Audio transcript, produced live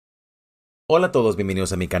Hola a todos,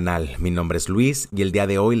 bienvenidos a mi canal. Mi nombre es Luis y el día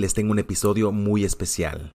de hoy les tengo un episodio muy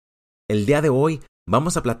especial. El día de hoy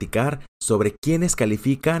vamos a platicar sobre quiénes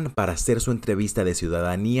califican para hacer su entrevista de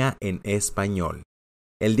ciudadanía en español.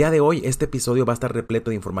 El día de hoy este episodio va a estar repleto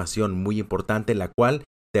de información muy importante, la cual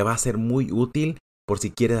te va a ser muy útil por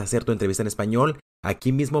si quieres hacer tu entrevista en español.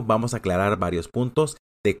 Aquí mismo vamos a aclarar varios puntos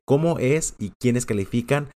de cómo es y quiénes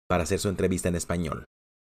califican para hacer su entrevista en español.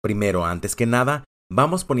 Primero, antes que nada,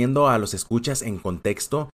 vamos poniendo a los escuchas en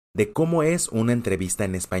contexto de cómo es una entrevista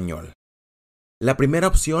en español. La primera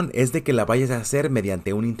opción es de que la vayas a hacer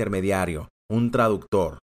mediante un intermediario, un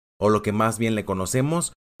traductor, o lo que más bien le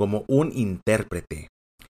conocemos como un intérprete.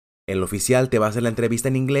 El oficial te va a hacer la entrevista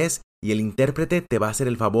en inglés y el intérprete te va a hacer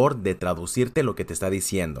el favor de traducirte lo que te está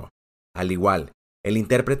diciendo. Al igual, el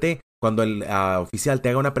intérprete, cuando el oficial te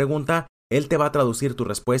haga una pregunta, él te va a traducir tus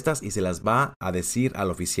respuestas y se las va a decir al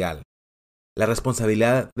oficial. La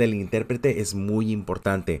responsabilidad del intérprete es muy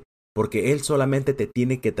importante porque él solamente te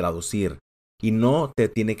tiene que traducir y no te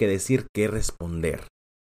tiene que decir qué responder.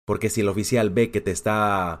 Porque si el oficial ve que te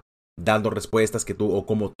está dando respuestas que tú o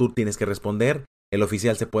cómo tú tienes que responder, el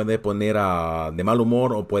oficial se puede poner de mal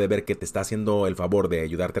humor o puede ver que te está haciendo el favor de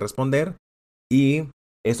ayudarte a responder y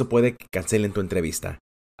eso puede que cancelen tu entrevista.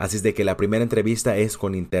 Así es de que la primera entrevista es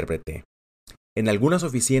con intérprete. En algunas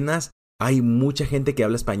oficinas hay mucha gente que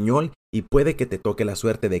habla español y puede que te toque la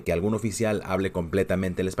suerte de que algún oficial hable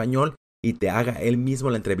completamente el español y te haga él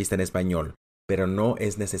mismo la entrevista en español, pero no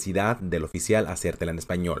es necesidad del oficial hacértela en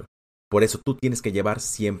español. Por eso tú tienes que llevar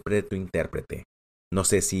siempre tu intérprete. No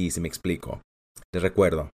sé si me explico. Les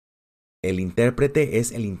recuerdo, el intérprete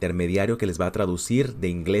es el intermediario que les va a traducir de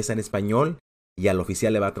inglés en español y al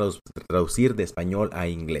oficial le va a traducir de español a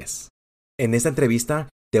inglés. En esta entrevista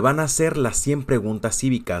te van a hacer las 100 preguntas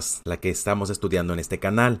cívicas, la que estamos estudiando en este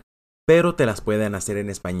canal, pero te las pueden hacer en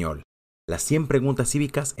español. Las 100 preguntas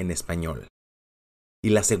cívicas en español.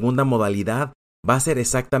 Y la segunda modalidad va a ser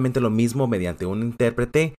exactamente lo mismo mediante un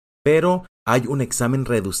intérprete, pero hay un examen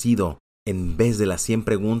reducido. En vez de las 100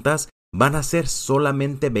 preguntas, van a ser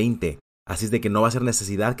solamente 20. Así es de que no va a ser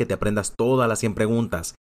necesidad que te aprendas todas las 100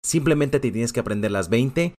 preguntas. Simplemente te tienes que aprender las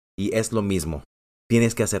 20 y es lo mismo.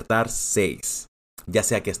 Tienes que acertar 6. Ya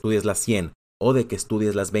sea que estudies las 100 o de que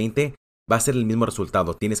estudies las 20, va a ser el mismo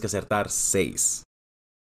resultado. Tienes que acertar 6.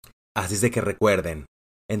 Así es de que recuerden,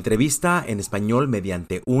 entrevista en español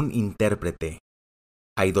mediante un intérprete.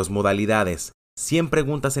 Hay dos modalidades, 100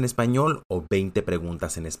 preguntas en español o 20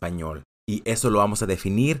 preguntas en español. Y eso lo vamos a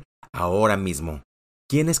definir ahora mismo.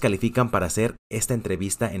 ¿Quiénes califican para hacer esta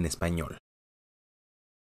entrevista en español?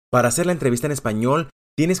 Para hacer la entrevista en español,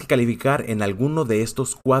 tienes que calificar en alguno de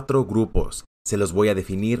estos 4 grupos. Se los voy a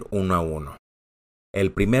definir uno a uno.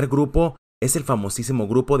 El primer grupo es el famosísimo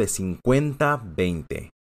grupo de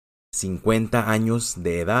 50-20. 50 años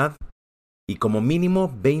de edad y como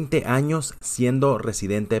mínimo 20 años siendo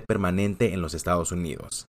residente permanente en los Estados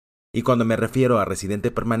Unidos. Y cuando me refiero a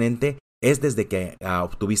residente permanente, es desde que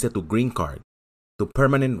obtuviste tu Green Card, tu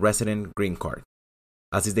Permanent Resident Green Card.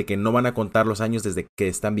 Así es de que no van a contar los años desde que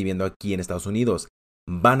están viviendo aquí en Estados Unidos.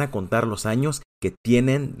 Van a contar los años que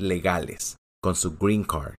tienen legales con su Green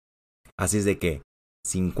Card. Así es de que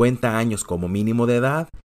 50 años como mínimo de edad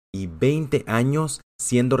y 20 años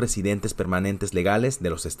siendo residentes permanentes legales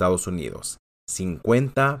de los Estados Unidos.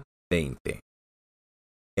 50-20.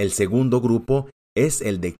 El segundo grupo es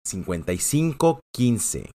el de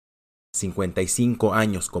 55-15. 55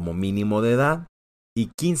 años como mínimo de edad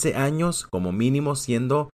y 15 años como mínimo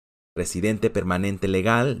siendo residente permanente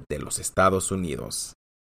legal de los Estados Unidos.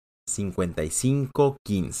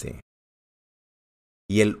 55-15.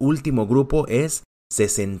 Y el último grupo es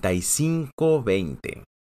 65-20.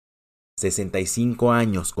 65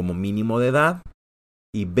 años como mínimo de edad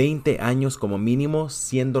y 20 años como mínimo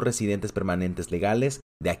siendo residentes permanentes legales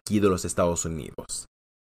de aquí de los Estados Unidos.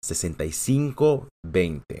 65-20.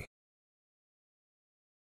 El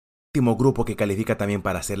último grupo que califica también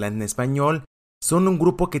para hacerla en español son un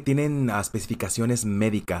grupo que tienen especificaciones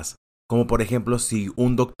médicas, como por ejemplo si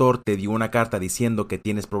un doctor te dio una carta diciendo que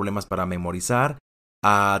tienes problemas para memorizar,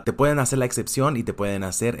 te pueden hacer la excepción y te pueden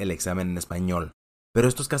hacer el examen en español. Pero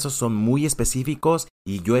estos casos son muy específicos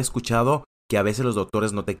y yo he escuchado que a veces los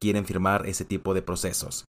doctores no te quieren firmar ese tipo de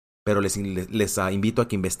procesos. Pero les invito a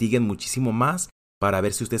que investiguen muchísimo más para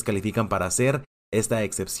ver si ustedes califican para hacer esta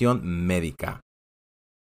excepción médica.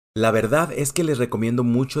 La verdad es que les recomiendo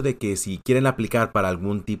mucho de que si quieren aplicar para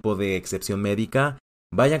algún tipo de excepción médica,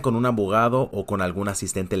 vayan con un abogado o con algún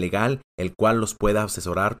asistente legal, el cual los pueda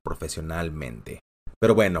asesorar profesionalmente.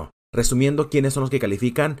 Pero bueno, resumiendo quiénes son los que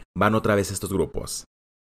califican, van otra vez estos grupos.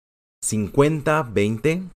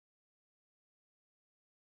 50-20,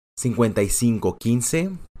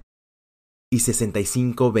 5515 y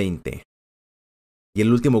 6520. Y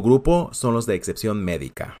el último grupo son los de excepción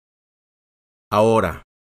médica. Ahora,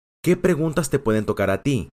 ¿qué preguntas te pueden tocar a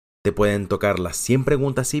ti? ¿Te pueden tocar las 100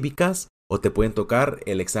 preguntas cívicas o te pueden tocar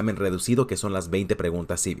el examen reducido que son las 20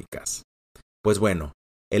 preguntas cívicas? Pues bueno,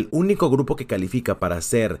 el único grupo que califica para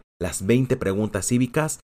hacer las 20 preguntas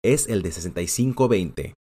cívicas es el de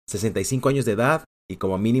 65-20, 65 años de edad y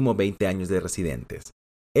como mínimo 20 años de residentes.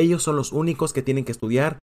 Ellos son los únicos que tienen que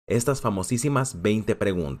estudiar estas famosísimas 20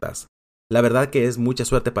 preguntas. La verdad que es mucha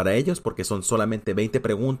suerte para ellos porque son solamente 20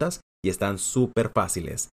 preguntas y están súper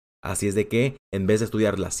fáciles. Así es de que en vez de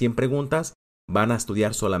estudiar las 100 preguntas, van a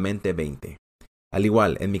estudiar solamente 20. Al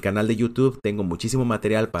igual, en mi canal de YouTube tengo muchísimo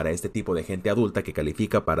material para este tipo de gente adulta que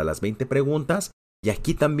califica para las 20 preguntas y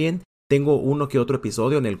aquí también tengo uno que otro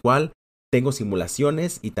episodio en el cual tengo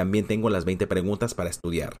simulaciones y también tengo las 20 preguntas para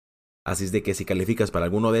estudiar. Así es de que si calificas para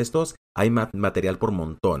alguno de estos, hay material por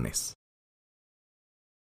montones.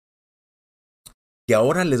 Y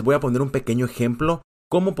ahora les voy a poner un pequeño ejemplo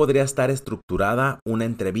cómo podría estar estructurada una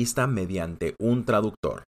entrevista mediante un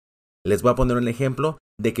traductor. Les voy a poner un ejemplo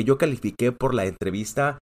de que yo califiqué por la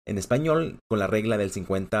entrevista en español con la regla del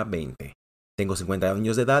 50-20. Tengo 50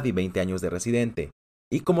 años de edad y 20 años de residente.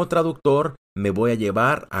 Y como traductor me voy a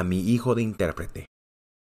llevar a mi hijo de intérprete.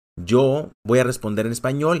 Yo voy a responder en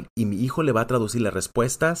español y mi hijo le va a traducir las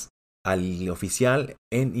respuestas al oficial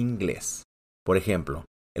en inglés. Por ejemplo,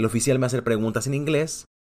 el oficial me hace preguntas en inglés,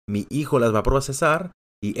 mi hijo las va a procesar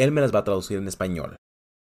y él me las va a traducir en español.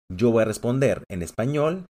 Yo voy a responder en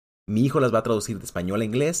español, mi hijo las va a traducir de español a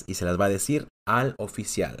inglés y se las va a decir al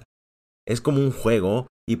oficial. Es como un juego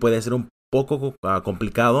y puede ser un poco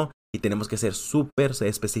complicado y tenemos que ser súper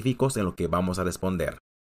específicos en lo que vamos a responder.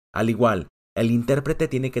 Al igual, el intérprete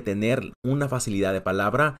tiene que tener una facilidad de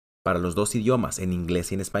palabra para los dos idiomas, en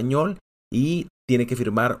inglés y en español, y tiene que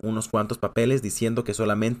firmar unos cuantos papeles diciendo que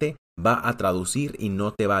solamente va a traducir y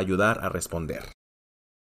no te va a ayudar a responder.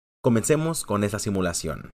 Comencemos con esta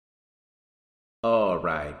simulación.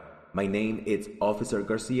 Alright, my name is Officer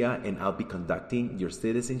Garcia and I'll be conducting your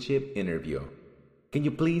citizenship interview. Can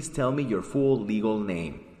you please tell me your full legal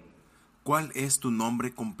name? ¿Cuál es tu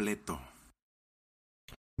nombre completo?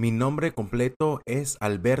 Mi nombre completo es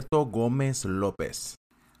Alberto Gómez López.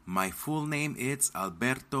 My full name is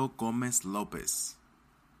Alberto Gómez López.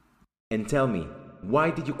 And tell me,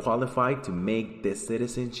 why did you qualify to make this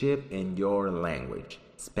citizenship in your language,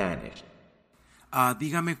 Spanish?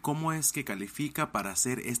 Dígame cómo es que califica para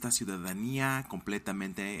hacer esta ciudadanía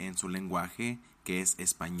completamente en su lenguaje, que es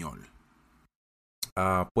español.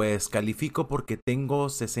 Pues califico porque tengo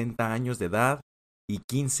 60 años de edad y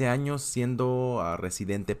 15 años siendo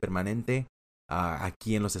residente permanente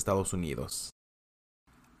aquí en los Estados Unidos.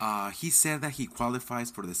 He said that he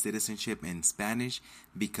qualifies for the citizenship in Spanish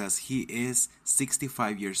because he is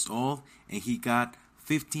 65 years old and he got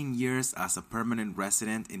 15 years as a permanent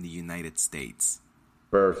resident in the United States.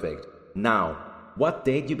 Perfect. Now, what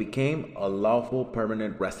date you became a lawful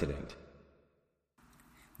permanent resident?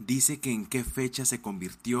 Dice que en qué fecha se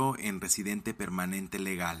convirtió en residente permanente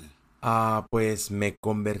legal. Pues me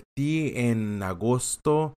convertí en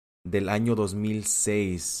agosto del año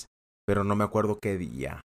 2006, pero no me acuerdo qué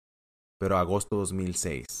día, pero agosto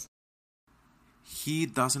 2006. He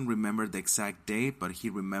doesn't remember the exact date, but he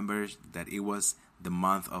remembers that it was the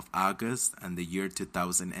month of August and the year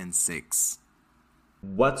 2006.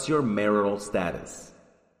 What's your marital status?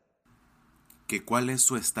 ¿Que cuál es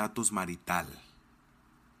su estatus marital?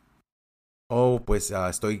 Oh, pues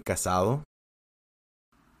estoy casado.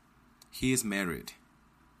 He is married.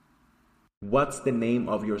 What's the name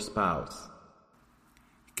of your spouse?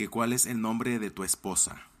 ¿Que cuál es el nombre de tu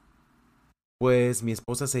esposa? Pues mi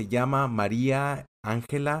esposa se llama María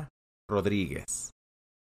Ángela Rodríguez.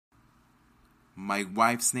 My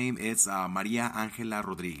wife's name is María Ángela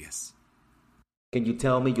Rodríguez. Can you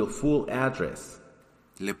tell me your full address?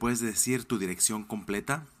 ¿Le puedes decir tu dirección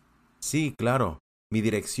completa? Sí, claro. Mi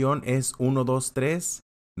dirección es 123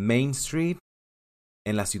 Main Street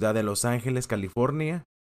en la ciudad de Los Ángeles, California,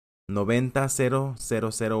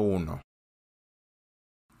 90001.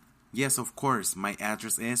 Yes, of course. My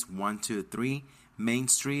address is 123 Main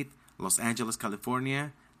Street, Los Angeles,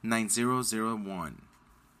 California, 9001.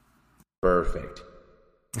 Perfect.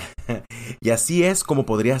 Y así es como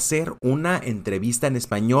podría ser una entrevista en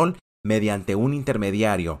español mediante un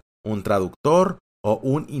intermediario, un traductor o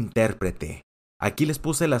un intérprete. Aquí les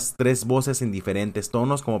puse las 3 voces en diferentes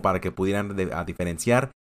tonos como para que pudieran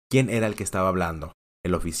diferenciar quién era el que estaba hablando,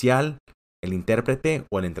 el oficial, el intérprete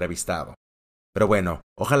o el entrevistado. Pero bueno,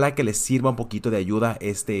 ojalá que les sirva un poquito de ayuda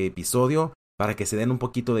este episodio para que se den un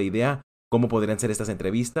poquito de idea cómo podrían ser estas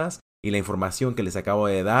entrevistas, y la información que les acabo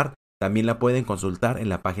de dar también la pueden consultar en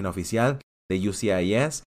la página oficial de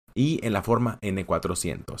UCIS y en la forma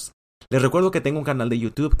N400. Les recuerdo que tengo un canal de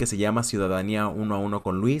YouTube que se llama Ciudadanía 1 a 1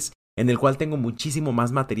 con Luis, en el cual tengo muchísimo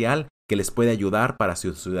más material que les puede ayudar para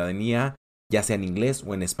su ciudadanía, ya sea en inglés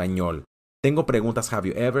o en español. Tengo preguntas Have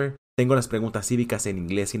You Ever, tengo las preguntas cívicas en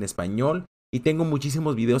inglés y en español, y tengo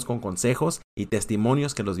muchísimos videos con consejos y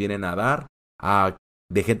testimonios que nos vienen a dar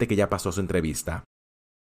de gente que ya pasó su entrevista.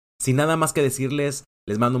 Sin nada más que decirles,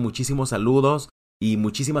 les mando muchísimos saludos y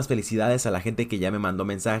muchísimas felicidades a la gente que ya me mandó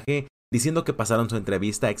mensaje diciendo que pasaron su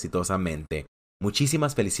entrevista exitosamente.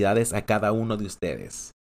 Muchísimas felicidades a cada uno de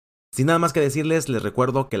ustedes. Sin nada más que decirles, les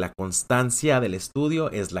recuerdo que la constancia del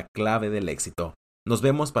estudio es la clave del éxito. Nos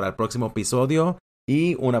vemos para el próximo episodio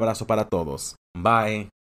y un abrazo para todos. Bye.